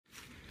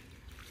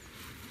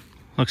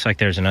Looks like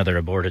there's another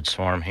aborted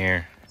swarm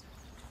here.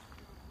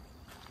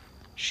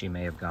 She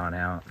may have gone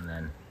out and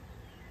then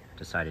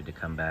decided to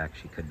come back.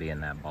 She could be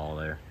in that ball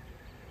there.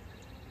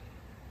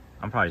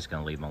 I'm probably just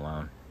gonna leave them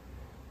alone.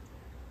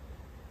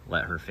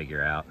 Let her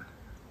figure out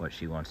what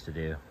she wants to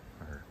do.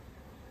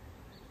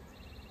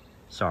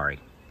 Sorry,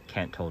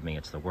 Kent told me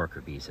it's the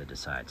worker bees that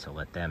decide, so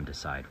let them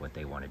decide what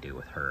they want to do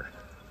with her.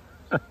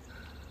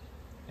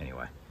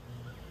 Anyway.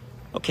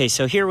 Okay,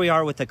 so here we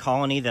are with the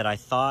colony that I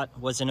thought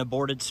was an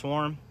aborted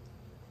swarm,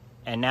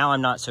 and now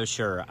I'm not so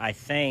sure. I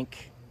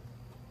think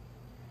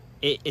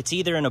it's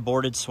either an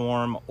aborted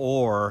swarm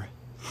or...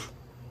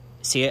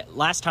 See,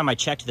 last time I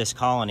checked this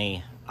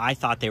colony, I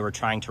thought they were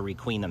trying to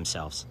requeen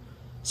themselves.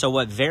 So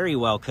what very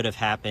well could have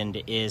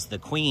happened is the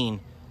queen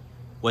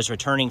was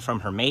returning from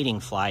her mating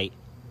flight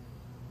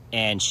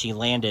and she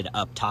landed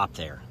up top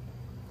there.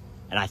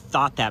 And I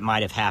thought that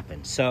might have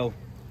happened. So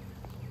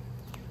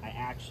I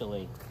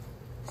actually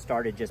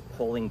started just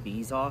pulling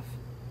bees off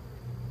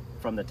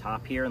from the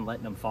top here and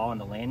letting them fall on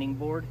the landing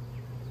board.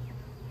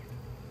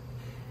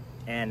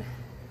 And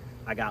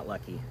I got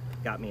lucky.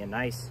 Got me a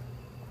nice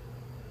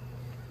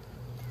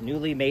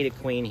newly mated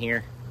queen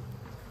here.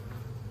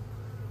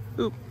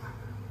 Oop.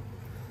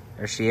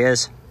 There she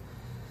is.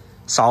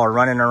 Saw her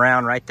running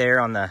around right there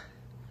on the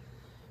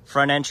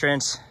front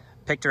entrance.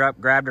 Picked her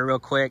up, grabbed her real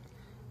quick,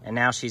 and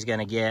now she's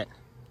gonna get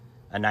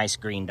a nice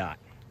green dot.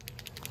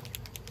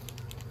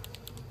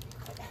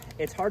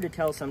 It's hard to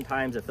tell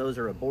sometimes if those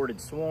are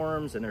aborted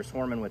swarms and they're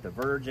swarming with the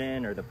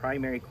virgin or the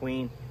primary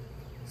queen.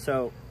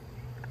 So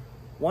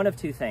one of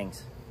two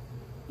things.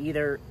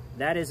 Either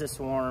that is a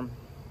swarm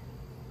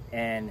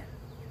and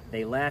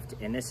they left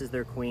and this is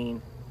their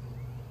queen.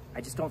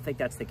 I just don't think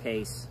that's the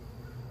case.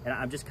 And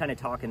I'm just kind of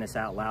talking this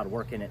out loud,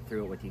 working it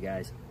through it with you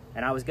guys.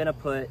 And I was gonna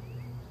put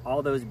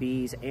all those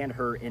bees and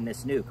her in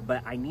this nuke,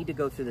 but I need to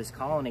go through this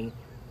colony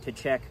to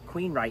check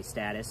queen right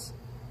status.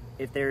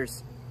 If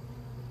there's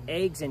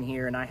eggs in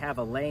here and I have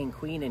a laying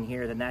queen in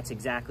here, then that's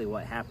exactly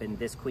what happened.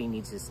 This queen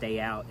needs to stay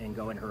out and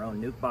go in her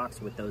own nuke box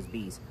with those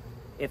bees.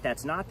 If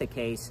that's not the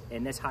case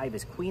and this hive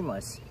is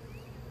queenless,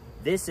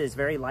 this is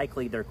very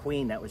likely their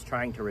queen that was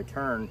trying to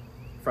return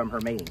from her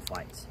mating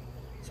flights.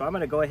 So I'm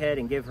gonna go ahead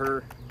and give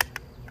her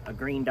a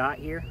green dot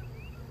here.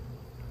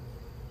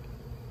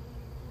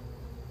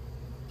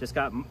 Just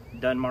got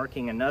done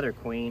marking another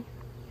queen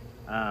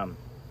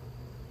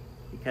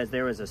because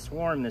there was a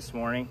swarm this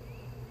morning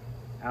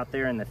out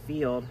there in the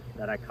field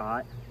that I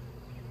caught,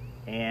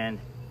 and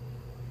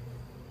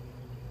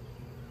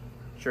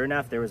sure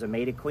enough there was a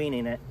mated queen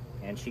in it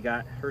and she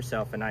got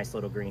herself a nice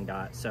little green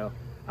dot. So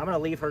I'm gonna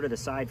leave her to the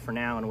side for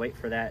now and wait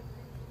for that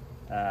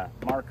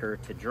marker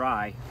to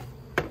dry,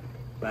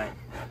 but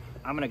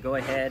I'm gonna go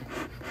ahead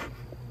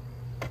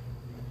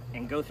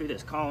and go through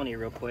this colony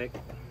real quick.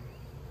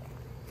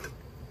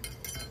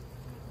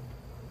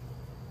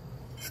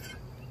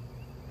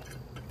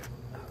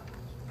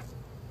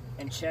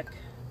 And check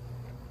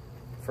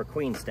for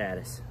queen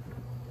status.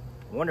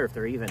 I wonder if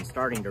they're even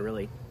starting to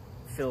really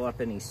fill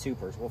up in these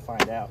supers. We'll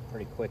find out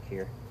pretty quick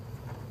here.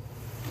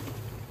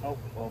 Oh,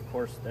 well, of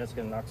course, that's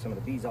gonna knock some of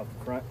the bees off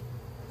the front.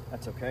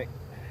 That's okay.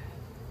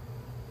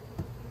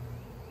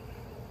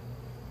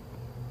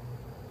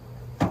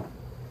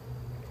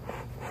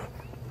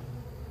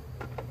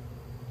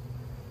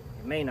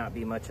 It may not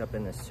be much up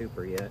in this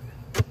super yet.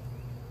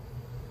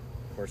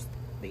 Of course,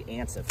 the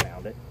ants have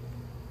found it.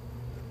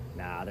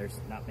 Nah, there's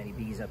not many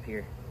bees up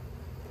here.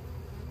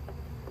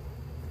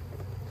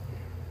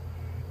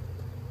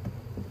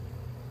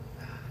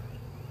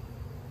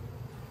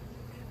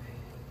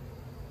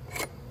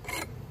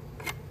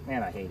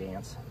 Man, I hate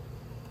ants.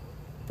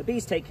 The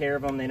bees take care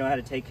of them, they know how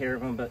to take care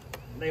of them, but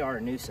they are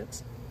a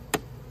nuisance.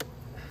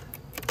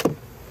 And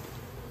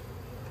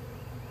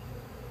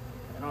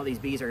all these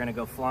bees are gonna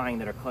go flying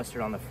that are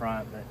clustered on the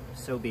front, but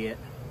so be it.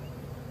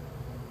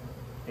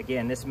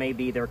 Again, this may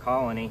be their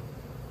colony.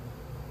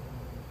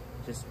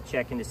 Just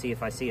checking to see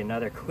if I see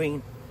another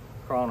queen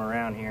crawling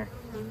around here.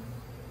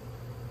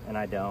 And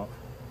I don't.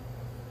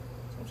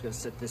 So I'm just gonna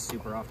set this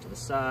super off to the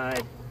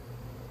side.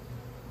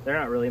 They're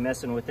not really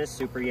messing with this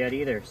super yet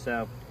either,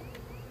 so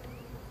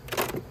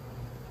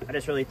I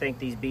just really think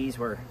these bees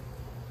were,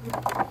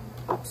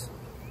 oops,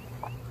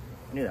 I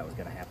knew that was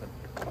gonna happen.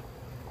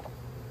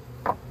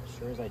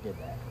 Sure as I did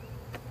that.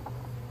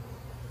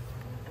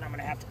 And I'm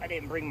gonna have to, I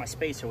didn't bring my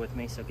spacer with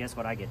me, so guess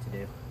what I get to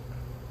do?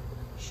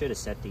 Should have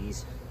set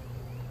these,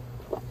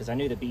 because I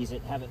knew the bees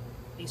that haven't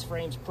these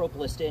frames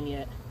propolised in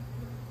yet.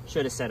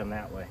 Should have set them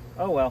that way.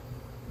 Oh well.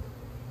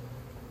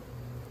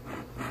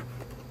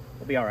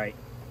 We'll be all right.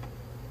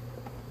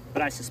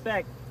 But I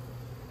suspect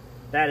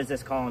that is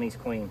this colony's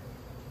queen.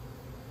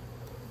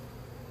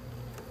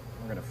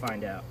 We're gonna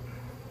find out.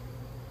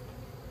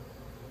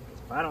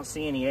 If I don't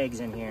see any eggs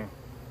in here,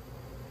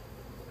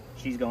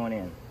 she's going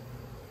in.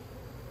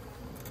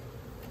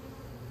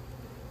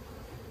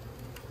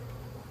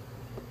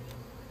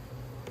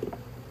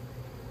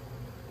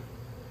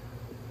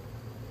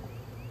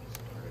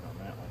 Started on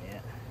that one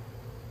yet.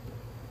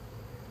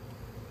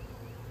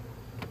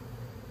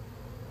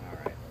 All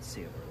right, let's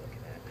see what we're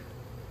looking at.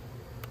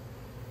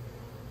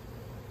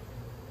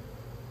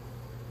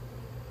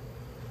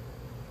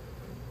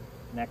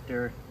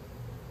 nectar.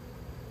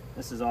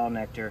 This is all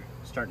nectar.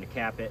 Starting to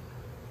cap it,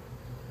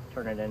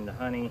 turn it into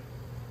honey.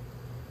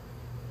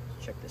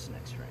 Let's check this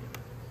next frame.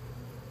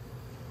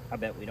 I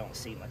bet we don't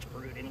see much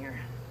brood in here.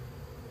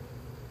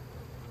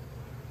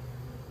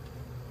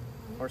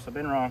 Of course, I've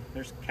been wrong.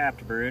 There's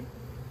capped brood.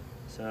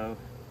 So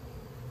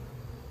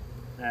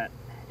that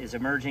is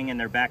emerging and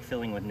they're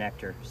backfilling with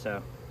nectar.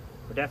 So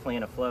we're definitely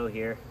in a flow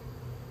here.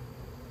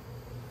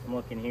 I'm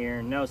looking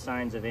here, no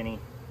signs of any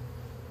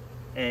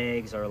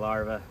eggs or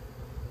larvae.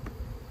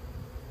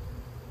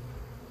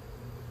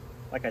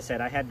 Like I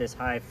said, I had this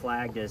hive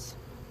flagged as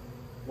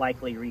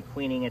likely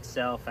requeening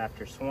itself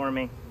after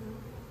swarming.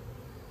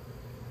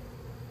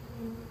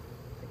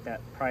 I think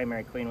that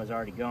primary queen was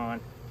already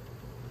gone.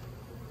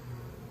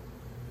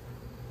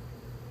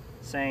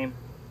 Same.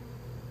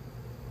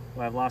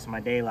 Well, I've lost my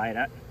daylight.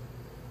 I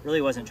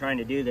really wasn't trying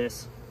to do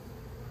this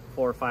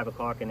 4 or 5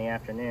 o'clock in the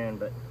afternoon,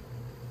 but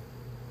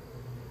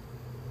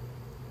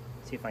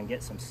see if I can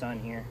get some sun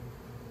here.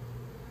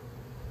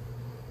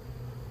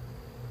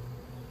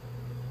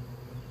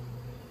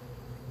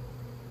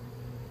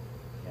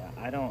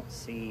 I don't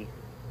see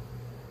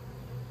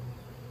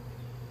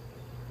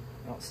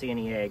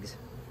any eggs.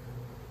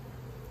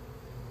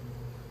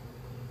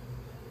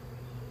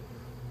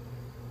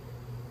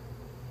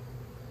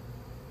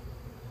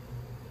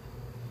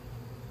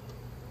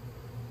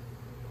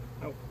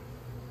 Oh.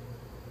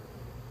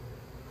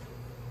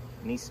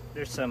 And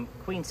there's some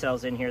queen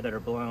cells in here that are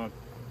blown.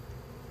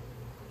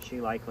 She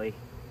likely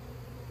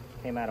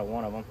came out of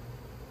one of them.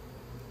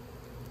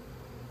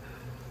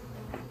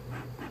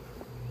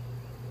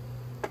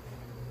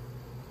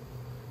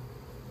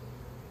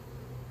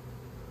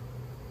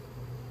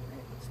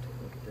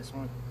 This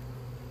one,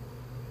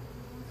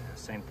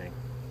 same thing.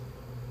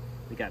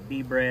 We got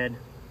bee bread.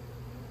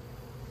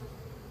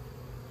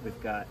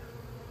 We've got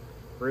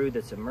brood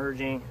that's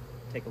emerging.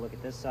 Take a look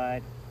at this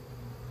side.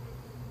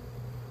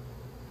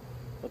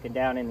 Looking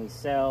down in these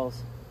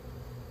cells,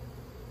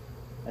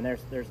 and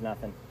there's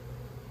nothing.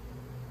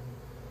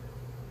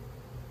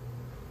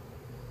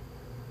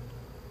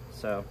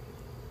 So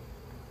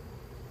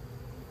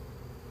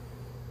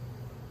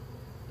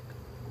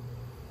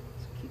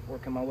let's keep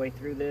working my way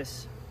through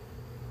this.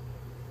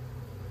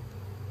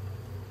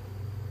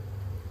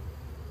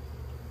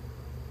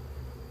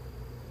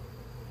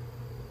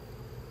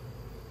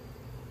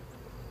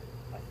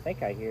 I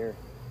think I hear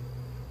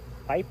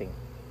piping.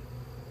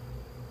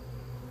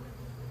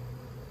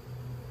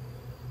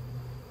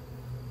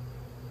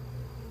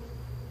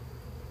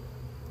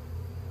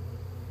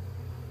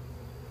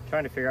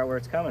 Trying to figure out where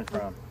it's coming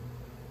from.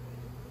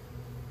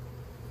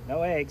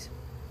 No eggs.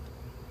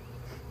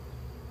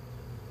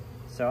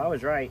 So I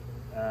was right.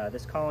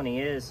 This colony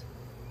is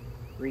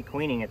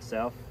requeening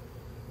itself,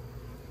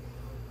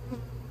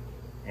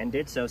 and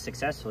did so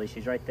successfully.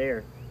 She's right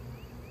there.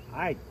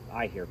 I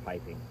hear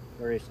piping.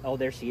 Where is? Oh,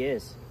 there she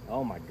is.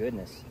 Oh my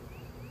goodness.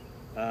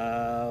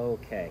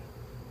 Okay.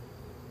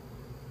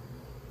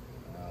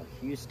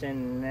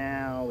 Houston,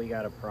 now we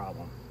got a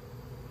problem.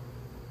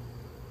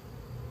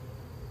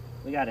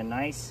 We got a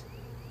nice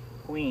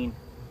queen.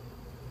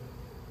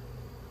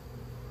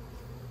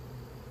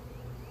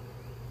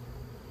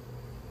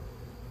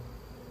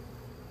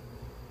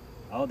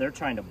 Oh, they're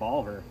trying to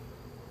ball her.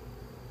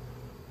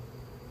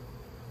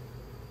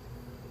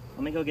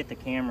 Let me go get the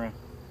camera.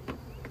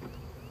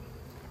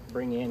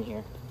 Bring you in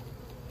here.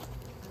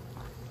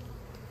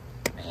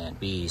 Man,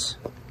 bees.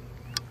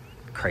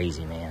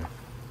 Crazy, man.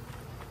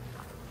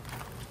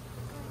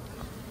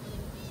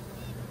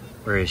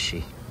 Where is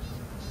she?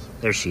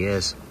 There she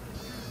is.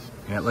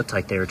 And it looked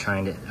like they were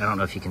trying to, I don't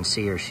know if you can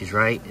see her. She's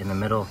right in the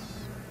middle.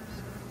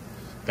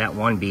 That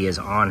one bee is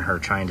on her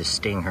trying to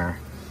sting her.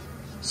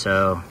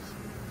 So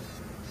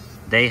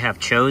they have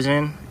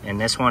chosen, and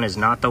this one is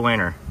not the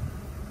winner.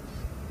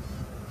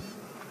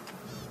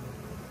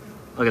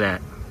 Look at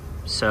that.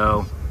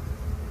 So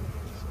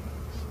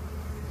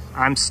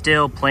I'm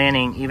still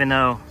planning, even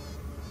though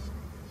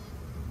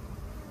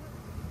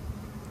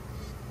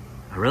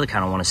I really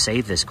kind of want to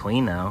save this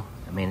queen though.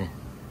 I mean,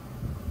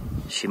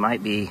 she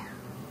might be,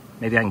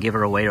 maybe I can give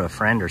her away to a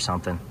friend or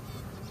something,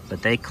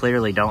 but they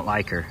clearly don't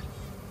like her.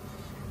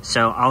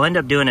 So I'll end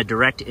up doing a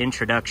direct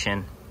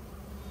introduction.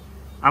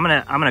 I'm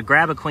gonna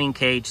grab a queen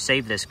cage,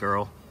 save this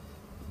girl,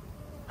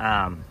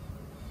 and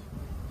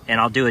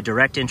I'll do a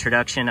direct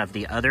introduction of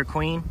the other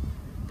queen,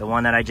 the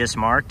one that I just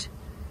marked.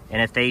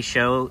 And if they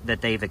show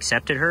that they've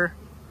accepted her,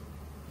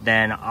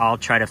 then I'll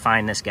try to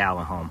find this gal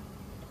a home.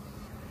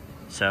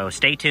 So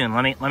stay tuned.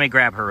 Let me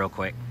grab her real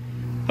quick.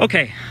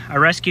 Okay, I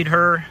rescued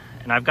her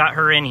and I've got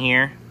her in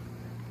here.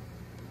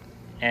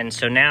 And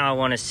so now I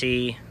want to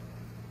see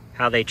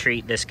how they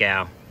treat this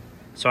gal.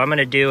 So I'm going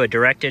to do a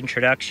direct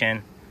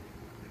introduction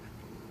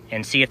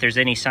and see if there's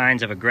any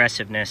signs of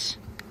aggressiveness.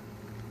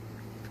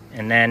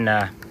 And then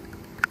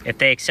if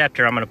they accept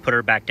her, I'm going to put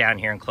her back down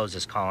here and close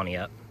this colony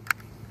up.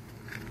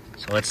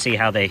 So let's see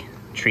how they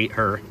treat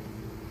her.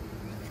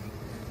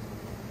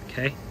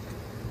 Okay,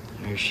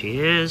 there she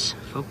is.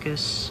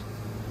 Focus.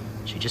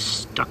 She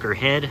just stuck her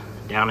head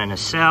down in a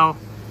cell.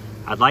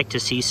 I'd like to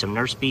see some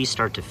nurse bees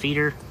start to feed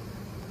her.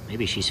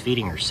 Maybe she's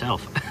feeding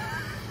herself.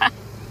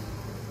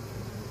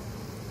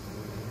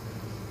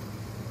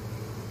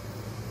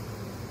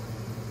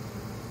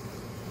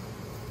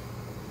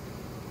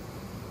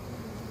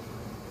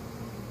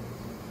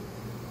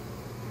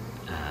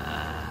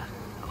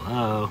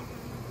 Hello.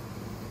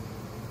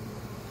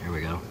 There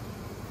we go.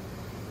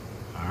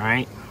 All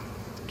right,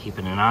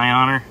 keeping an eye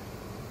on her.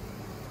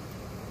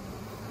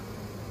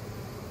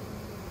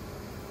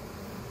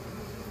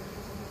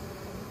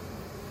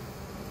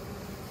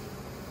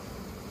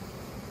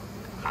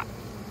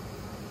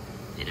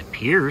 It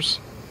appears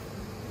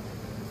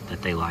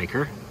that they like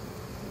her.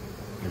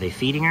 Are they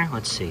feeding her?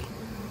 Let's see.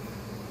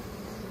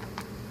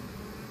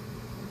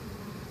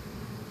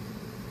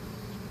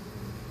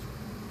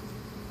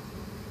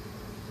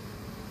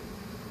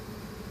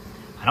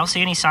 I don't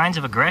see any signs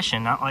of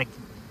aggression, not like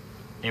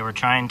they were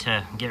trying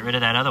to get rid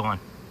of that other one.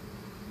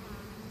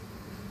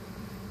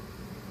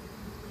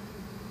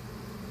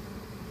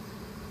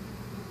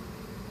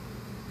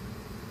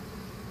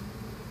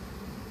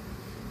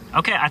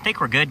 Okay, I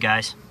think we're good,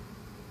 guys.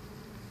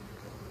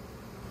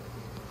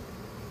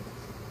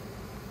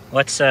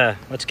 Let's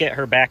get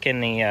her back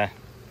in the,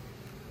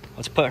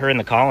 let's put her in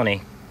the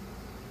colony.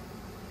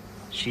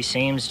 She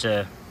seems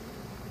to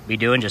be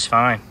doing just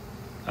fine.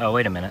 Oh,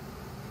 wait a minute.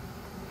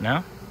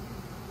 No?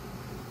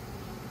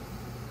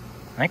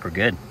 I think we're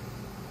good.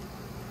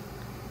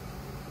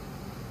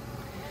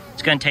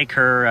 It's going to take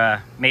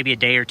her maybe a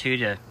day or two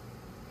to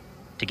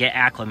get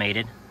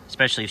acclimated,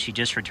 especially if she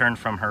just returned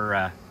from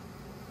her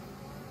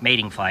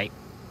mating flight.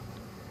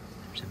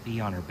 There's a bee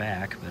on her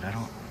back, but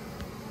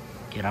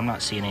again, I'm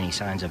not seeing any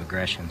signs of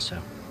aggression, so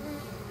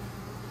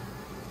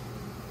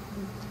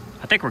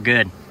I think we're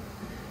good.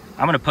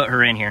 I'm going to put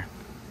her in here.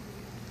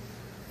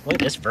 Look,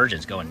 this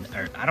virgin's going,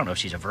 or I don't know if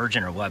she's a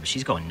virgin or what, but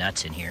she's going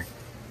nuts in here.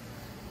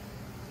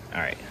 All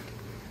right,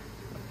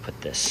 put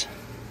this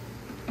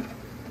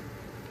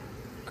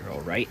girl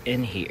right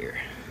in here.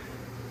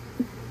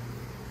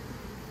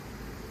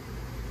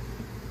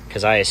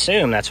 Because I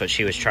assume that's what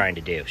she was trying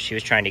to do. She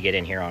was trying to get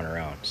in here on her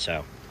own,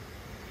 so.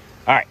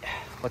 All right,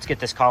 let's get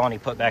this colony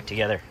put back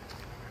together.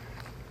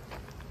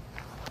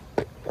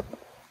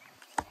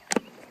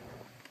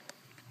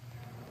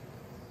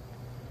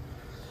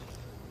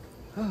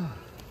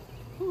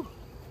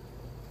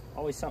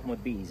 Always something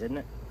with bees, isn't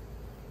it?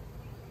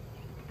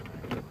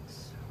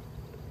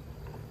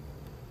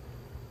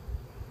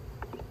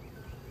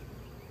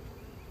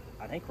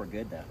 I think we're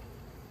good though.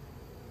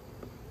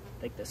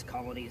 I think this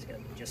colony is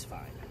going to be just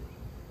fine.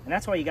 And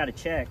that's why you got to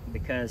check,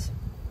 because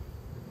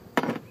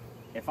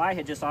if I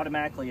had just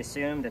automatically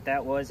assumed that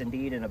that was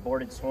indeed an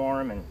aborted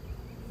swarm, and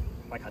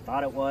like I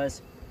thought it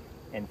was,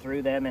 and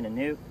threw them in a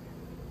nuke,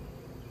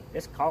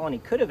 this colony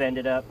could have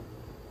ended up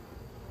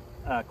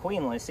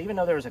queenless. Even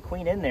though there was a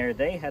queen in there,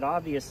 they had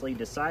obviously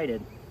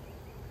decided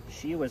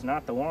she was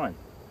not the one.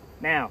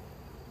 Now,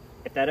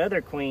 if that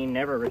other queen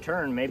never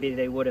returned, maybe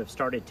they would have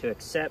started to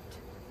accept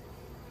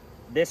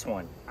this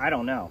one. I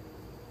don't know.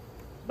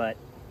 But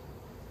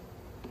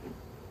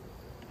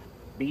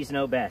bees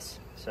know best,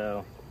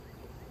 so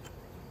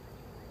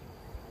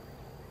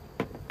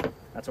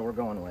that's what we're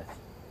going with.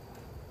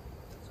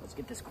 So let's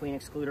get this queen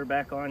excluder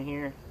back on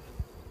here.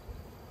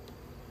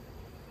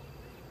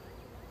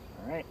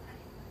 All right.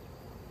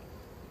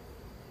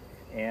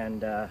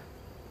 And oh,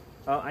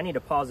 I need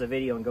to pause the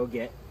video and go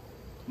get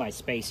my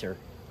spacer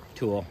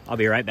tool. I'll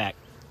be right back.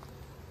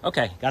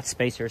 Okay, got the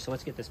spacer, so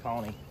let's get this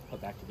colony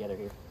put back together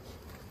here.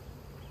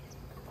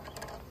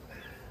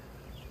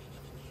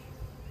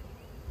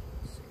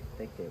 I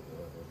think it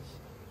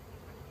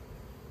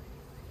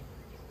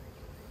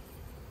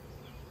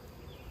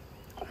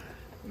was.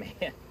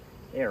 Man,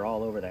 they are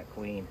all over that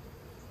queen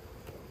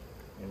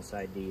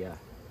inside the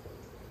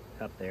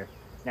cup there.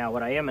 Now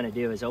what I am going to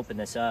do is open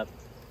this up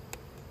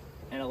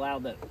and allow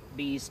the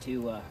bees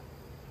to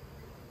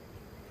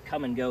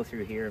come and go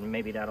through here, and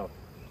maybe that'll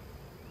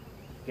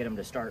get them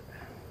to start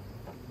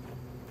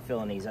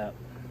filling these up.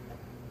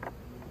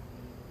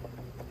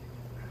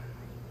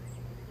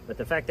 But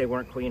the fact they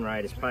weren't queen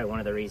right is probably one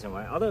of the reasons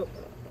why. Although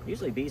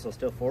usually bees will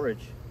still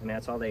forage. I mean,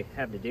 that's all they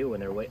have to do when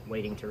they're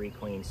waiting to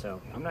requeen.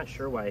 So I'm not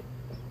sure why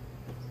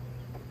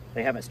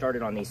they haven't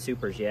started on these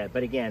supers yet.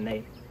 But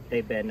again,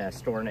 they've been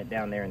storing it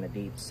down there in the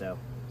deep, so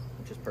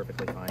which is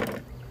perfectly fine. Let's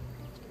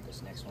get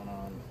this next one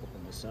on.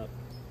 Open this up.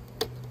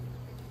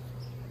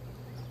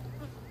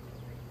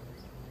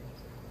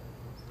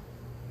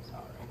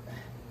 All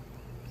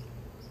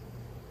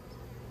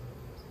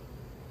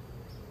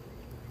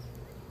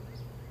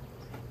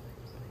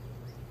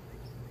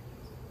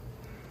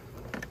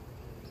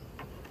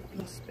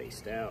right.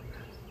 Spaced out.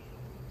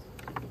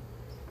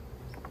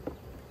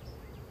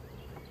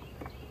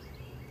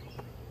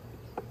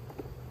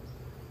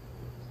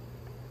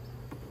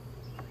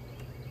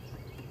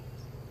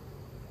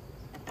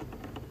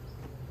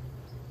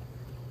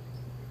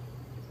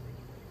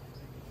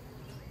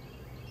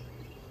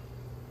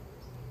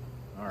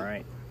 All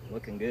right,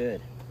 looking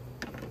good.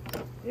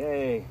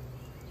 Yay.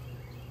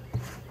 I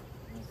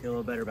feel a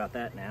little better about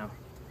that now.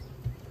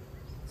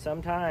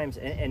 sometimes,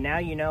 and now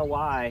you know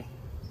why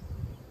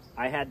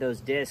I had those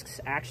discs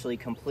actually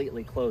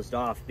completely closed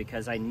off,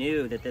 because I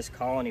knew that this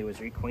colony was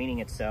requeening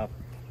itself,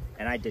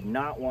 and I did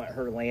not want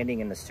her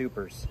landing in the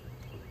supers,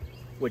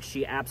 which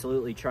she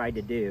absolutely tried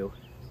to do,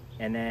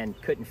 and then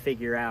couldn't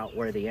figure out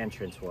where the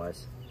entrance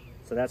was.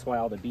 So that's why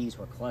all the bees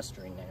were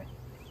clustering there.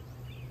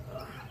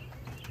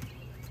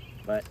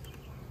 But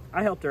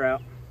I helped her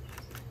out.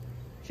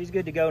 She's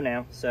good to go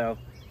now. So,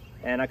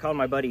 and I called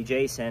my buddy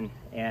Jason,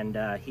 and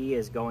he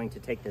is going to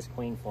take this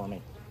queen for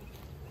me.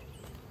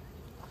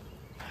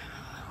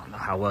 I don't know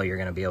how well you're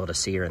going to be able to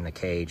see her in the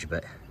cage,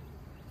 but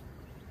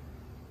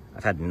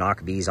I've had to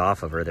knock bees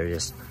off of her. They're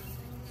just,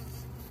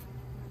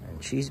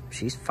 and she's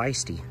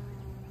feisty.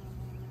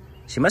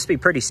 She must be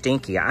pretty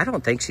stinky. I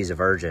don't think she's a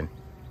virgin,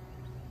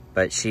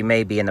 but she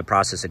may be in the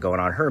process of going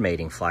on her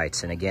mating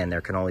flights. And again,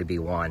 there can only be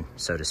one,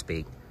 so to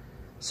speak.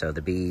 So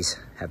the bees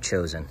have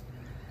chosen.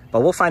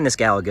 But we'll find this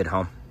gal a good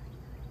home.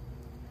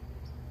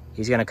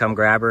 He's gonna come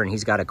grab her, and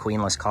he's got a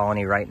queenless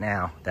colony right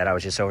now that I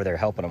was just over there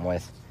helping him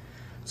with.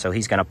 So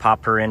he's gonna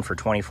pop her in for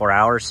 24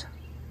 hours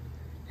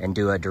and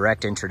do a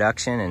direct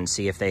introduction and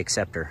see if they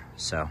accept her.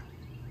 So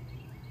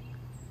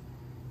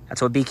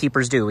that's what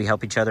beekeepers do. We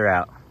help each other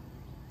out.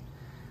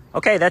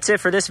 Okay, that's it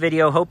for this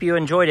video. Hope you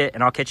enjoyed it,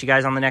 and I'll catch you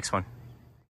guys on the next one.